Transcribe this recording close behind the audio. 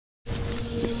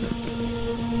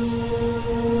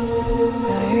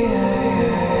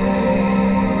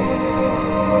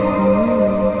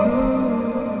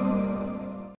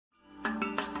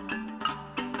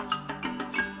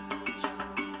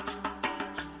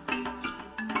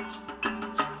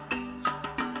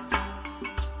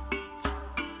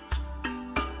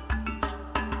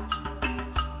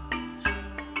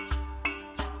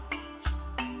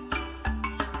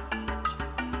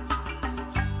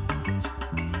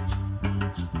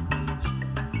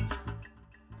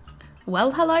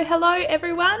Well, hello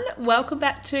everyone. Welcome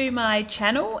back to my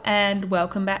channel and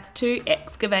welcome back to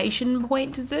Excavation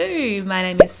Point Zoo. My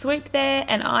name is Swoop there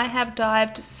and I have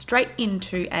dived straight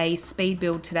into a speed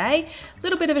build today. A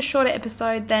little bit of a shorter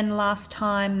episode than last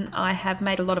time. I have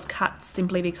made a lot of cuts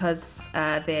simply because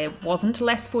there wasn't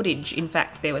less footage. In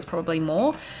fact, there was probably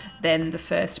more than the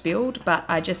first build, but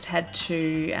I just had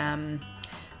to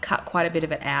cut quite a bit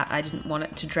of it out. I didn't want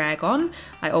it to drag on.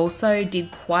 I also did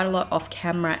quite a lot off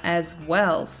camera as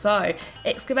well. So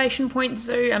Excavation Point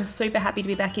Zoo, I'm super happy to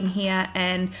be back in here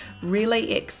and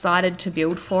really excited to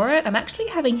build for it. I'm actually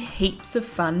having heaps of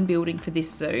fun building for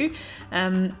this zoo.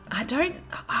 I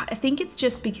think it's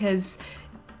just because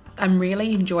I'm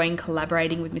really enjoying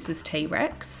collaborating with Mrs.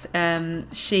 T-Rex.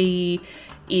 She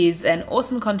is an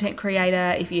awesome content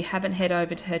creator. If you haven't head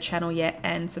over to her channel yet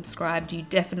and subscribed, you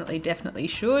definitely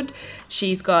should.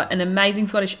 She's got an amazing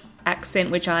Scottish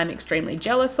accent, which I'm extremely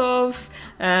jealous of.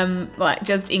 Like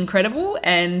just incredible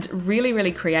and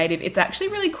really creative. It's actually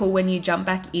really cool when you jump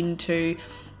back into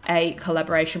a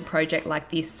collaboration project like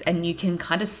this and you can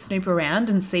kind of snoop around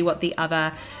and see what the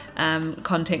other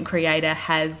content creator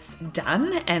has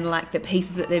done and like the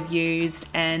pieces that they've used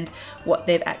and what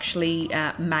they've actually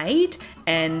made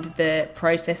and the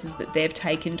processes that they've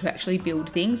taken to actually build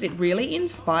things. It really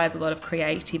inspires a lot of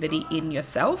creativity in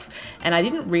yourself, and I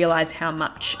didn't realize how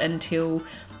much until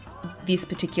this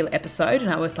particular episode.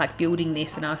 And I was like building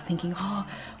this and I was thinking, oh,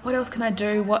 what else can I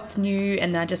do? What's new?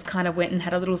 And I just kind of went and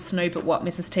had a little snoop at what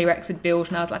Mrs. T-Rex had built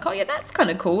and I was like, oh yeah, that's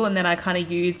kind of cool. And then I kind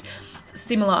of used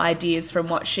similar ideas from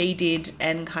what she did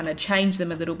and kind of changed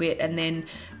them a little bit and then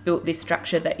built this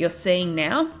structure that you're seeing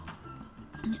now.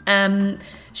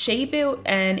 She built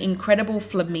an incredible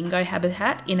flamingo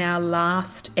habitat in our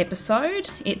last episode.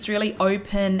 It's really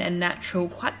open and natural,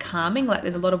 quite calming, like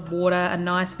there's a lot of water and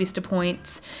nice vista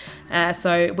points.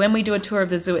 So when we do a tour of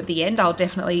the zoo at the end, I'll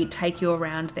definitely take you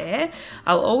around there.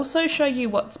 I'll also show you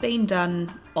what's been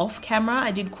done off camera.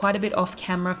 I did quite a bit off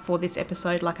camera for this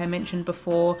episode, like I mentioned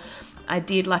before. I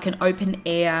did like an open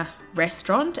air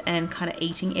restaurant and kind of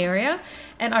eating area,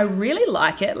 and I really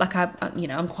like it. Like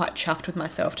I'm quite chuffed with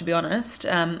myself, to be honest.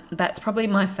 That's probably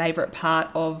my favorite part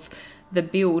of the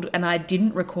build, and I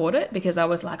didn't record it because I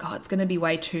was like, oh, it's going to be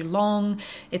way too long.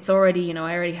 It's already,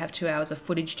 I already have 2 hours of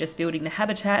footage just building the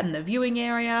habitat and the viewing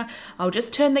area. I'll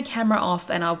just turn the camera off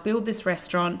and I'll build this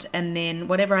restaurant, and then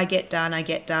whatever I get done,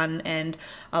 and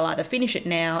I'll either finish it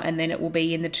now and then it will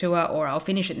be in the tour, or I'll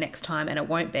finish it next time and it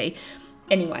won't be.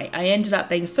 Anyway, I ended up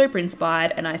being super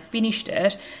inspired and I finished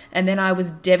it, and then I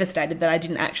was devastated that I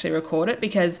didn't actually record it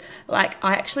because like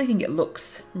I actually think it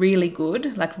looks really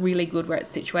good, like really good where it's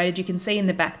situated. You can see in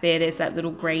the back there's that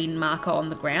little green marker on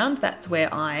the ground. That's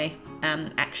where I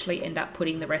actually end up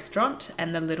putting the restaurant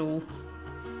and the little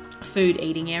food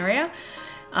eating area.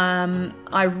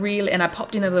 I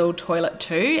popped in a little toilet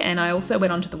too, and I also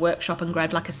went onto the workshop and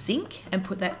grabbed like a sink and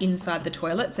put that inside the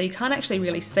toilet, so you can't actually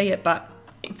really see it, but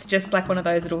it's just like one of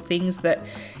those little things that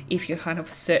if you're kind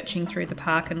of searching through the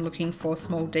park and looking for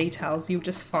small details, you'll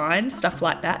just find stuff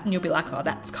like that and you'll be like, oh,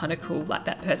 that's kind of cool. Like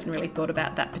that person really thought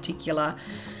about that particular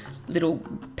little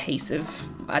piece of,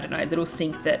 I don't know, little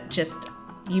sink that just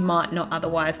you might not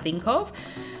otherwise think of.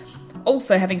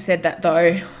 Also, having said that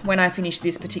though, when I finished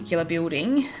this particular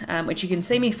building, which you can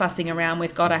see me fussing around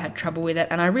with, God, I had trouble with it,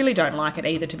 and I really don't like it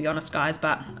either, to be honest, guys,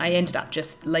 but I ended up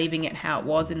just leaving it how it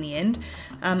was in the end.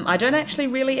 I don't actually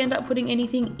really end up putting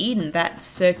anything in that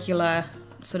circular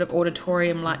sort of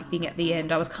auditorium-like thing at the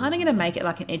end. I was kind of going to make it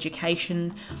like an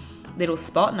education little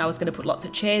spot, and I was going to put lots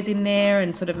of chairs in there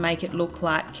and sort of make it look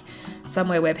like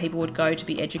somewhere where people would go to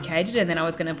be educated, and then I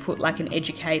was going to put like an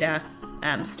educator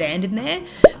stand in there,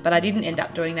 but I didn't end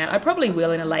up doing that. I probably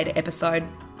will in a later episode.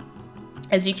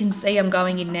 As you can see, I'm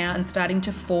going in now and starting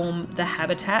to form the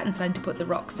habitat and starting to put the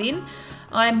rocks in.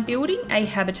 I'm building a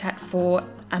habitat for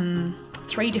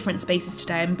 3 different species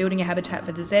today. I'm building a habitat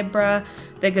for the zebra,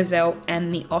 the gazelle,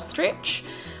 and the ostrich.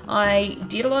 I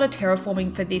did a lot of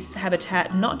terraforming for this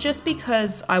habitat, not just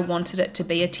because I wanted it to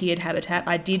be a tiered habitat.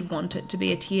 I did want it to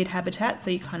be a tiered habitat, so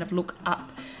you kind of look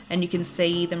up and you can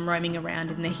see them roaming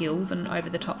around in the hills and over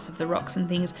the tops of the rocks and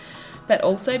things, but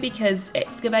also because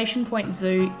Excavation Point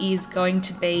Zoo is going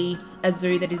to be a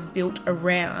zoo that is built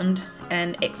around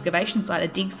an excavation site, a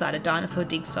dig site, a dinosaur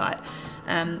dig site,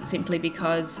 simply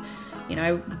because,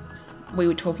 we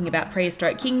were talking about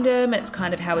Prehistoric Kingdom. It's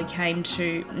kind of how we came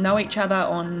to know each other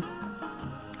on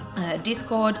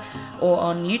Discord or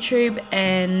on YouTube,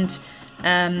 and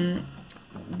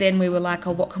then we were like,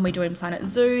 oh, what can we do in Planet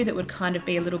Zoo that would kind of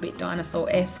be a little bit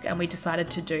dinosaur-esque, and we decided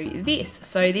to do this.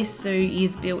 So this zoo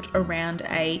is built around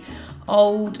a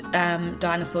old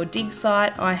dinosaur dig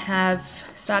site. I have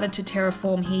started to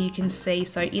terraform here, you can see,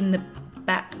 so in the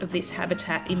back of this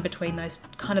habitat, in between those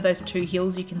two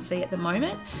hills you can see at the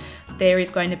moment, there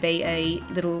is going to be a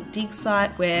little dig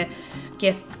site where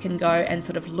guests can go and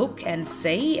sort of look and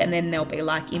see, and then there'll be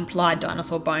like implied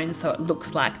dinosaur bones, so it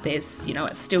looks like there's, you know,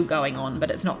 it's still going on,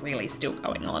 but it's not really still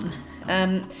going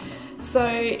on. So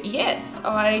yes,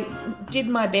 I did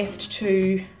my best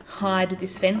to hide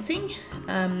this fencing,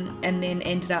 and then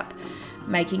ended up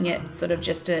making it sort of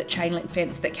just a chain link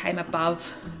fence that came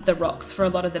above the rocks for a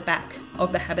lot of the back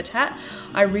of the habitat.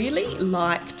 I really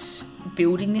liked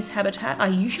building this habitat. I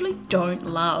usually don't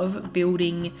love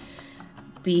building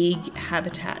big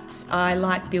habitats. I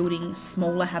like building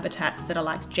smaller habitats that are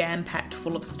like jam-packed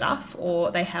full of stuff,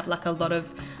 or they have like a lot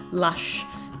of lush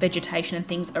vegetation and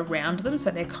things around them, so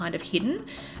they're kind of hidden,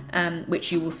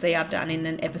 which you will see I've done in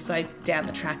an episode down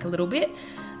the track a little bit.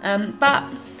 But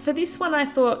for this one, I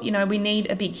thought, you know, we need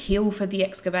a big hill for the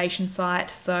excavation site,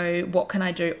 so what can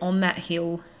I do on that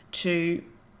hill to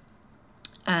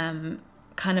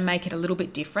kind of make it a little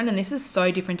bit different? And this is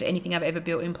so different to anything I've ever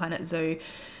built in Planet Zoo,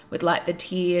 with like the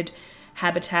tiered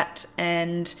habitat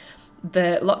and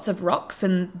the lots of rocks,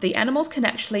 and the animals can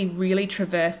actually really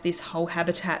traverse this whole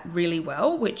habitat really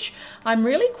well, which I'm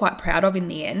really quite proud of in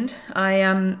the end.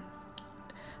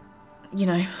 You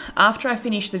know, after I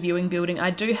finish the viewing building,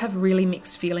 I do have really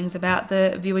mixed feelings about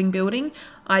the viewing building.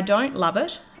 I don't love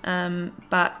it,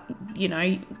 but you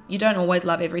know, you don't always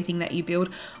love everything that you build.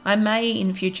 I may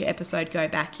in future episode go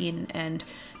back in and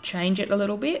change it a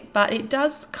little bit, but it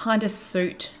does kind of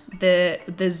suit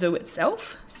the zoo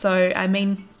itself. So I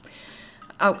mean,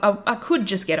 I could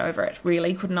just get over it,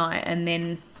 really, couldn't I? And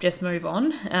then just move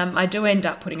on. I do end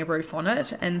up putting a roof on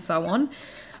it and so on.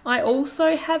 I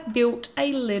also have built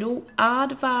a little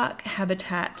aardvark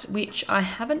habitat, which I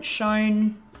haven't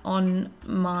shown in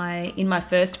my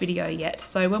first video yet.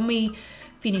 So when we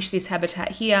finish this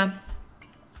habitat here,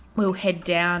 we'll head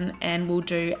down and we'll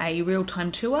do a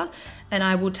real-time tour, and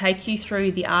I will take you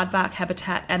through the aardvark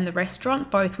habitat and the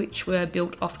restaurant, both which were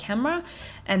built off camera,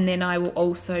 and then I will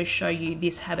also show you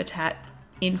this habitat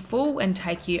in full and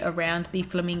take you around the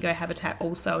flamingo habitat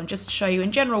also, and just show you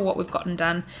in general what we've gotten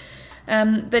done.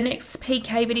 The next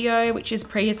PK video, which is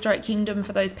Prehistoric Kingdom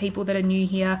for those people that are new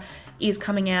here, is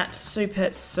coming out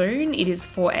super soon. It is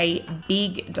for a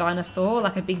big dinosaur,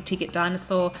 like a big ticket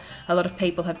dinosaur. A lot of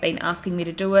people have been asking me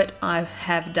to do it. I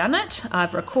have done it.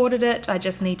 I've recorded it. I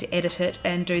just need to edit it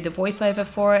and do the voiceover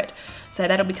for it. So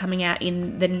that'll be coming out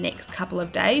in the next couple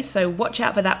of days. So watch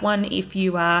out for that one if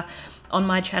you are on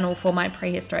my channel for my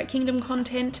Prehistoric Kingdom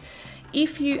content.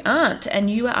 If you aren't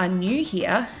and you are new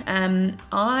here,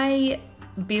 I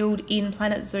build in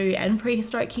Planet Zoo and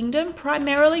Prehistoric Kingdom,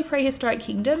 primarily Prehistoric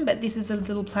Kingdom, but this is a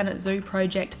little Planet Zoo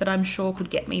project that I'm sure could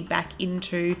get me back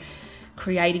into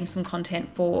creating some content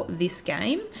for this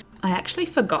game. I actually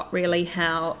forgot really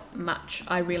how much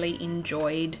I really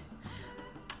enjoyed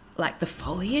like the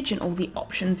foliage and all the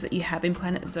options that you have in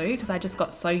Planet Zoo, because I just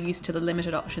got so used to the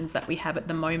limited options that we have at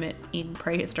the moment in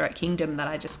Prehistoric Kingdom that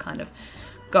I just kind of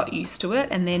got used to it.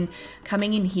 And then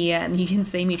coming in here, and you can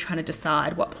see me trying to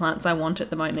decide what plants I want at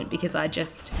the moment because I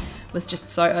was just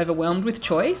so overwhelmed with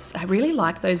choice. I really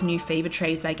like those new fever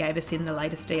trees they gave us in the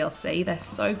latest DLC. They're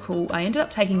so cool. I ended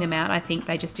up taking them out. I think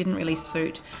they just didn't really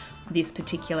suit this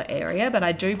particular area, but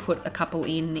I do put a couple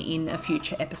in a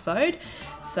future episode,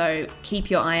 so keep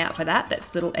your eye out for that. That's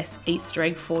a little Easter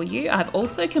egg for you. I've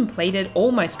also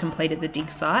almost completed the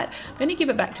dig site. I'm going to give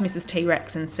it back to Mrs.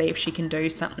 T-Rex and see if she can do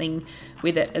something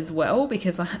with it as well,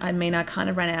 because I mean I kind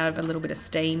of ran out of a little bit of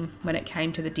steam when it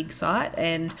came to the dig site,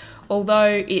 and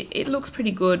although it looks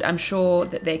pretty good, I'm sure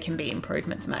that there can be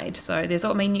improvements made. So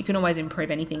you can always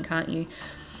improve anything, can't you?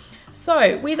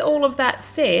 So with all of that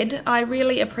said, I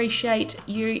really appreciate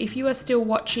you. If you are still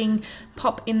watching,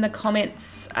 pop in the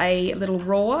comments a little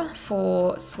roar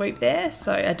for Swoop there.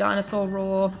 So a dinosaur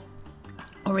roar,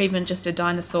 or even just a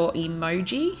dinosaur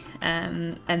emoji.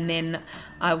 And then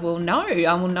I will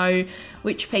know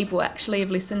which people actually have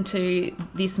listened to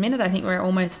this minute. I think we're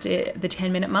almost at the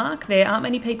 10-minute mark. There aren't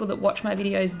many people that watch my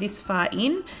videos this far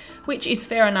in, which is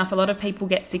fair enough. A lot of people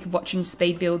get sick of watching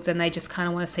speed builds and they just kind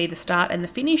of want to see the start and the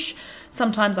finish.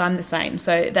 Sometimes I'm the same,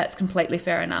 so that's completely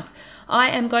fair enough. I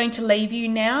am going to leave you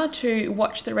now to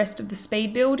watch the rest of the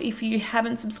speed build. If you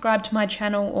haven't subscribed to my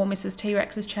channel or Mrs.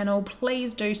 T-Rex's channel,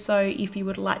 please do so if you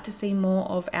would like to see more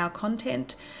of our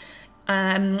content.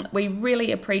 We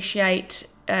really appreciate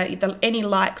any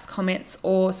likes, comments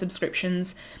or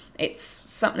subscriptions. it's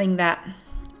something that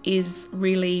is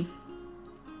really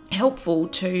helpful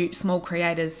to small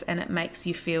creators, and it makes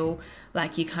you feel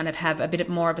like you kind of have a bit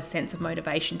more of a sense of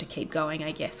motivation to keep going,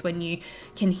 I guess, when you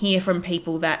can hear from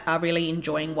people that are really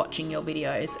enjoying watching your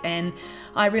videos. And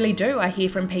I really do. I hear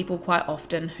from people quite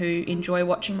often who enjoy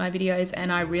watching my videos,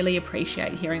 and I really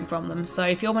appreciate hearing from them. So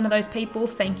if you're one of those people,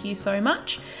 thank you so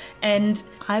much. And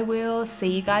I will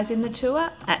see you guys in the tour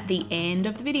at the end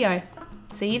of the video.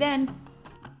 See you then.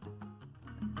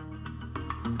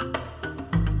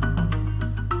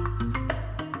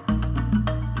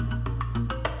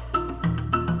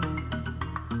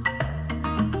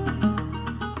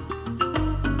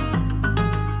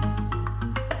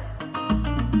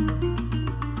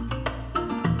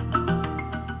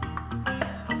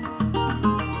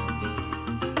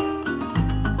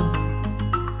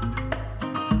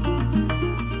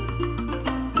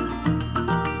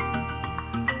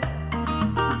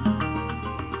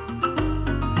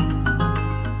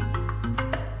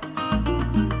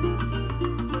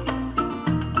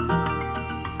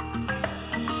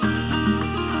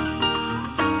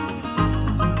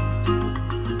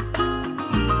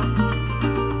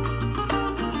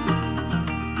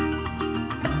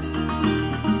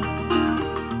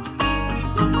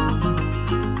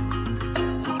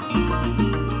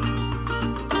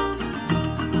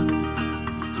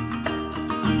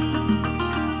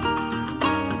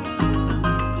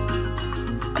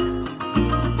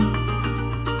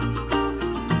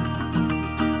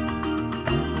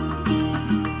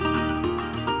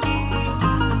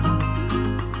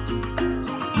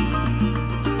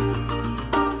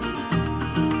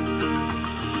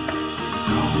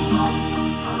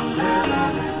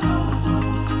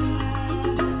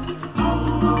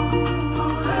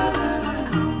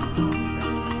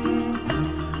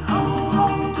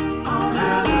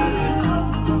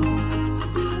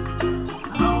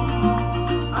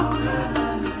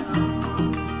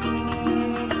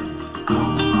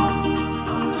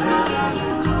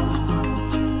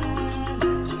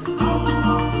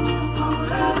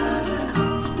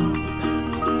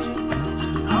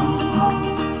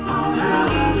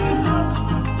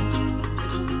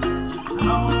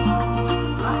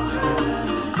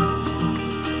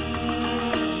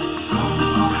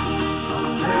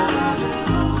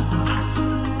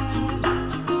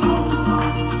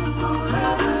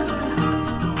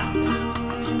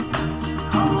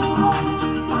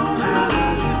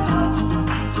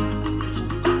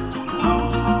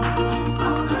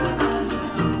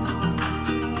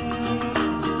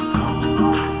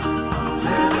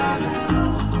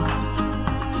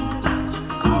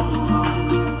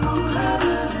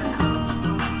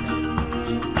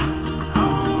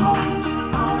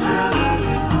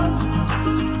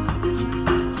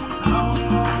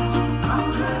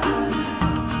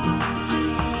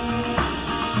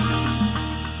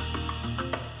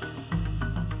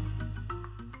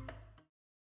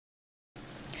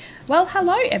 Well,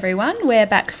 hello everyone, we're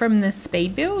back from the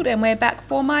speed build and we're back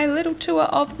for my little tour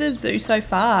of the zoo so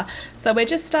far. So we're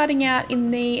just starting out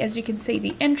in the, as you can see,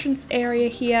 the entrance area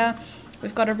here.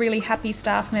 We've got a really happy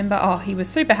staff member. Oh, he was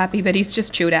super happy, but he's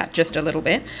just chilled out just a little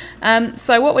bit.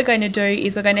 So what we're going to do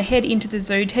is we're going to head into the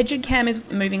zoo. Tejid Cam is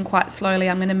moving quite slowly.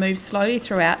 I'm going to move slowly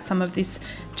throughout some of this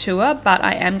tour, but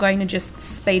I am going to just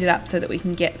speed it up so that we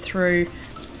can get through.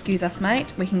 Excuse us,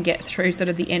 mate. We can get through sort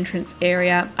of the entrance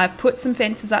area. I've put some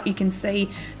fences up, you can see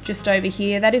just over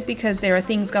here. That is because there are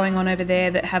things going on over there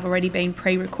that have already been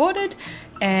pre-recorded,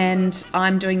 and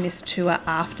I'm doing this tour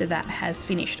after that has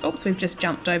finished. Oops, we've just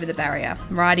jumped over the barrier.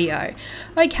 Rightio.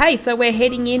 Okay, so we're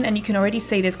heading in and you can already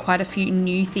see there's quite a few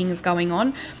new things going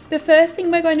on. The first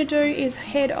thing we're going to do is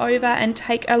head over and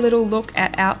take a little look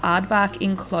at our aardvark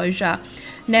enclosure.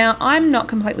 Now, I'm not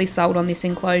completely sold on this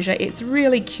enclosure. It's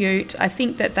really cute. I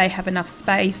think that they have enough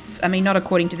space. I mean, not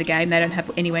according to the game, they don't have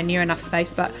anywhere near enough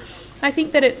space, but I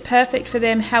think that it's perfect for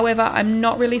them. However, I'm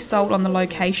not really sold on the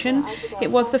location.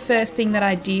 It was the first thing that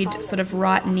I did sort of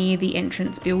right near the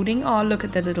entrance building. Oh, look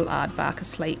at the little aardvark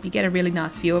asleep. You get a really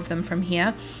nice view of them from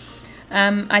here.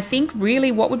 I think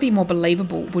really what would be more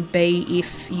believable would be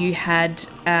if you had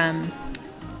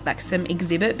like some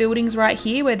exhibit buildings right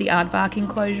here where the aardvark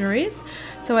enclosure is.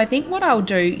 So I think what I'll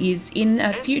do is in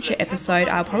a future episode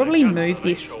I'll probably move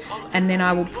this and then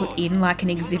I will put in like an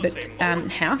exhibit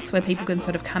house where people can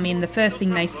sort of come in. The first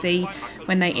thing they see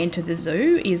when they enter the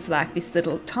zoo is like this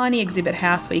little tiny exhibit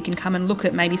house where you can come and look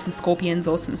at maybe some scorpions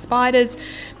or some spiders,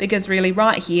 because really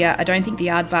right here I don't think the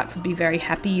aardvarks would be very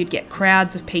happy. You'd get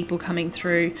crowds of people coming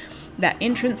through that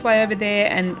entranceway over there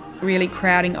and really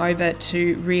crowding over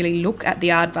to really look at the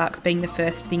aardvarks being the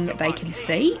first thing that they can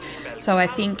see. So I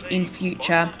think in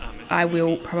future I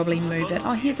will probably move it.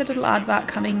 Oh, here's a little aardvark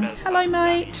coming. Hello,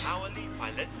 mate.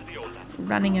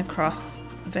 Running across.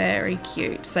 Very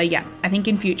cute. So yeah, I think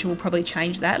in future we'll probably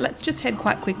change that. Let's just head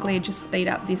quite quickly and just speed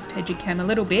up this Tejicam a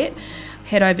little bit.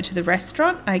 Head over to the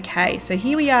restaurant. Okay, so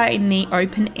here we are in the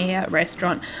open air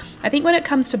restaurant. I think when it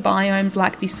comes to biomes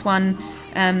like this one,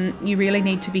 you really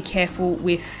need to be careful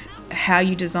with how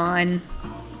you design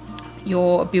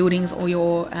your buildings or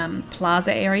your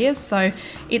plaza areas. So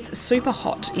it's super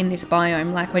hot in this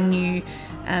biome. Like when you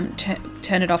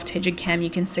turn it off Tejicam, you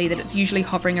can see that it's usually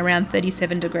hovering around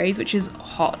 37 degrees, which is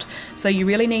hot. So you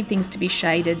really need things to be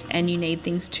shaded, and you need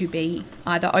things to be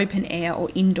either open air or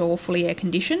indoor, fully air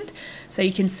conditioned. So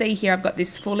you can see here I've got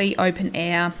this fully open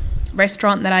air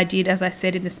restaurant that I did, as I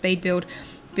said, in the speed build,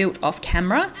 built off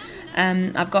camera.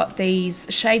 I've got these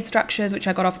shade structures which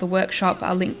I got off the workshop.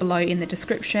 I'll link below in the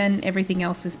description. Everything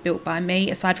else is built by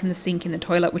me, aside from the sink in the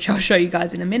toilet, which I'll show you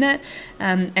guys in a minute.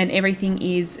 And everything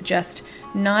is just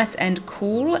nice and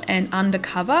cool and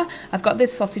undercover. I've got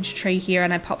this sausage tree here,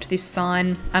 and I popped this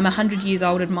sign, I'm 100 years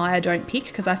old, admire, don't pick,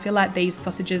 because I feel like these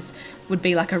sausages would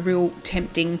be like a real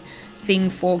tempting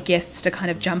thing for guests to kind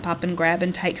of jump up and grab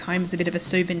and take home as a bit of a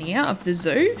souvenir of the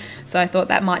zoo. So I thought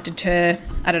that might deter,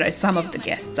 I don't know, some of the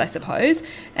guests, I suppose.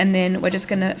 And then we're just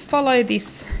going to follow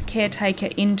this caretaker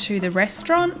into the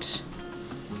restaurant,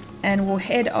 and we'll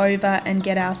head over and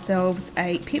get ourselves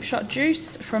a pip shot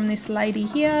juice from this lady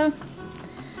here.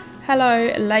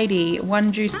 Hello lady,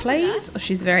 1 juice please.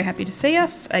 She's very happy to see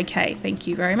us. Okay, thank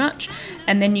you very much.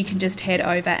 And then you can just head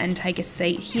over and take a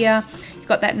seat here. You've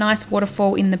got that nice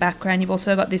waterfall in the background. You've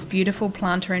also got this beautiful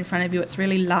planter in front of you. It's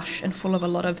really lush and full of a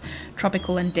lot of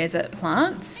tropical and desert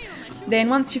plants. Then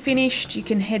once you're finished, you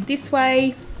can head this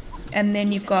way. And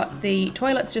then you've got the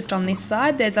toilets just on this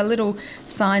side. There's a little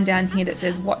sign down here that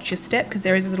says watch your step, because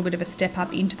there is a little bit of a step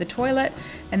up into the toilet.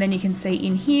 And then you can see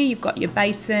in here you've got your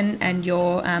basin and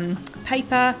your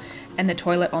paper and the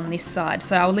toilet on this side.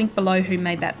 So I'll link below who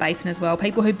made that basin as well.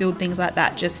 People who build things like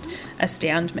that just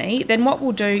astound me. Then what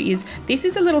we'll do is, this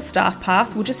is a little staff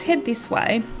path. We'll just head this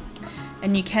way.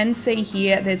 And you can see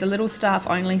here, there's a little staff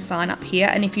only sign up here.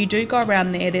 And if you do go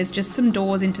around there, there's just some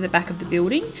doors into the back of the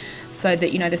building so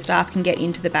that, you know, the staff can get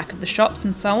into the back of the shops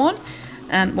and so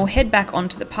on. We'll head back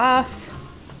onto the path.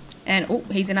 And oh,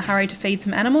 he's in a hurry to feed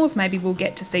some animals. Maybe we'll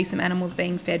get to see some animals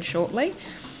being fed shortly.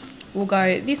 We'll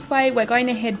go this way. We're going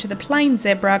to head to the plain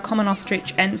zebra, common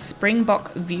ostrich and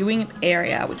springbok viewing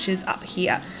area, which is up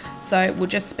here. So we'll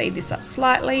just speed this up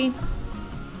slightly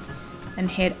and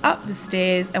head up the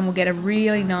stairs, and we'll get a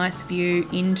really nice view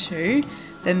into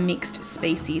the mixed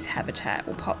species habitat.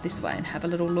 We'll pop this way and have a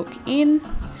little look in.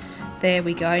 There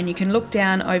we go, and you can look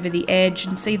down over the edge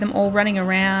and see them all running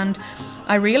around.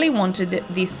 I really wanted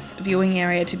this viewing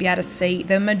area to be able to see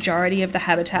the majority of the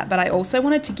habitat, but I also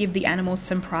wanted to give the animals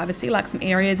some privacy, like some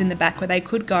areas in the back where they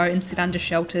could go and sit under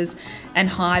shelters and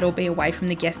hide or be away from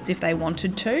the guests if they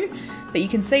wanted to. But you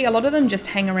can see a lot of them just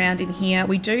hang around in here.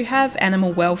 We do have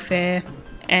animal welfare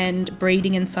and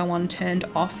breeding and so on turned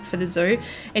off for the zoo.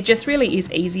 It just really is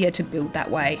easier to build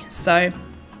that way. So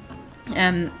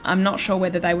I'm not sure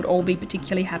whether they would all be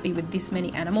particularly happy with this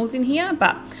many animals in here,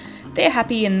 but they're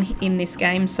happy in this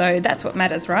game, so that's what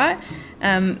matters, right?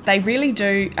 They really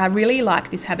do. I really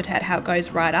like this habitat, how it goes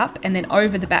right up, and then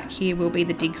over the back here will be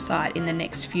the dig site in the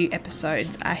next few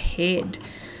episodes ahead.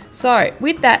 So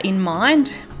with that in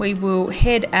mind, we will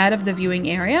head out of the viewing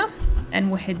area and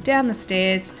we'll head down the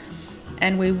stairs,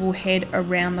 and we will head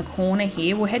around the corner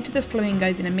here. We'll head to the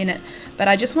flamingos in a minute, but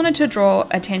I just wanted to draw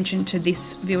attention to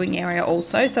this viewing area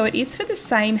also. So it is for the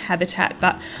same habitat,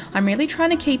 but I'm really trying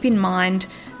to keep in mind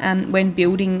when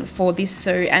building for this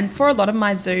zoo and for a lot of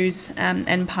my zoos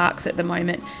and parks at the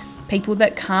moment, people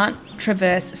that can't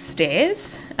traverse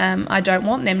stairs, I don't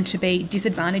want them to be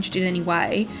disadvantaged in any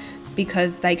way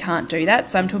because they can't do that.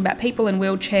 So I'm talking about people in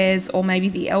wheelchairs, or maybe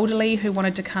the elderly who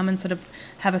wanted to come and sort of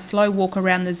have a slow walk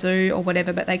around the zoo or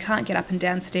whatever, but they can't get up and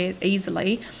down stairs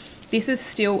easily. This is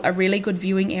still a really good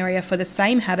viewing area for the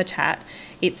same habitat.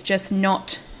 It's just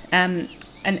not a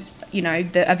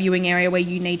viewing area where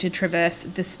you need to traverse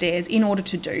the stairs in order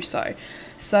to do so.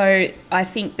 So I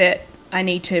think that I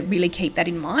need to really keep that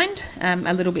in mind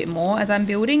a little bit more as I'm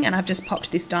building, and I've just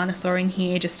popped this dinosaur in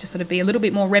here just to sort of be a little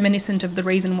bit more reminiscent of the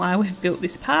reason why we've built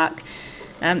this park.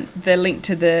 The link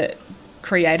to the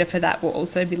creator for that will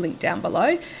also be linked down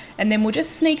below. And then we'll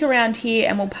just sneak around here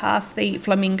and we'll pass the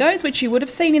flamingos, which you would have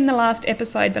seen in the last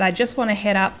episode, but I just want to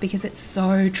head up because it's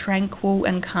so tranquil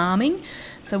and calming.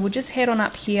 So we'll just head on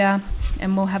up here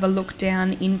and we'll have a look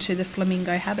down into the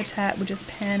flamingo habitat. We'll just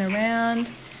pan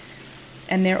around.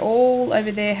 and they're all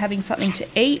over there having something to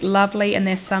eat. Lovely. And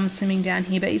there's some swimming down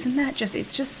here, but isn't that just,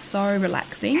 it's just so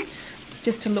relaxing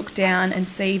just to look down and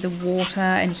see the water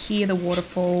and hear the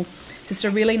waterfall. It's just a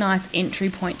really nice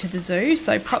entry point to the zoo.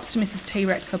 So props to Mrs.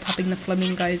 T-Rex for popping the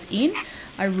flamingos in.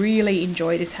 I really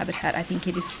enjoy this habitat. I think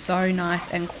it is so nice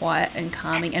and quiet and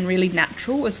calming and really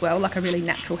natural as well, like a really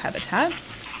natural habitat,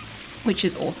 which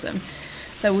is awesome.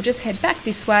 So we'll just head back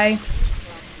this way,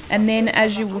 and then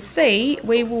as you will see,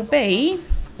 we will be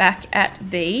back at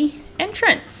the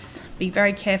entrance. Be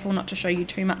very careful not to show you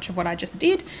too much of what I just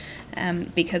did,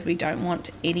 because we don't want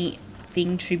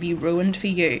anything to be ruined for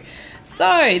you.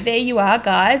 So there you are,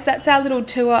 guys. That's our little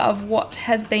tour of what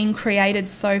has been created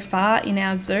so far in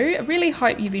our zoo. I really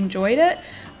hope you've enjoyed it.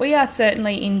 We are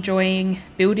certainly enjoying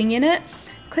building in it.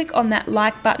 Click on that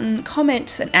like button,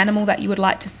 comment an animal that you would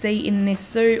like to see in this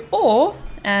zoo, or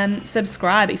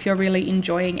subscribe if you're really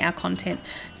enjoying our content.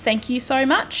 Thank you so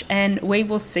much, and we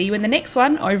will see you in the next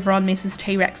one over on Mrs.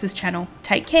 T-Rex's channel.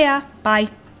 Take care. Bye.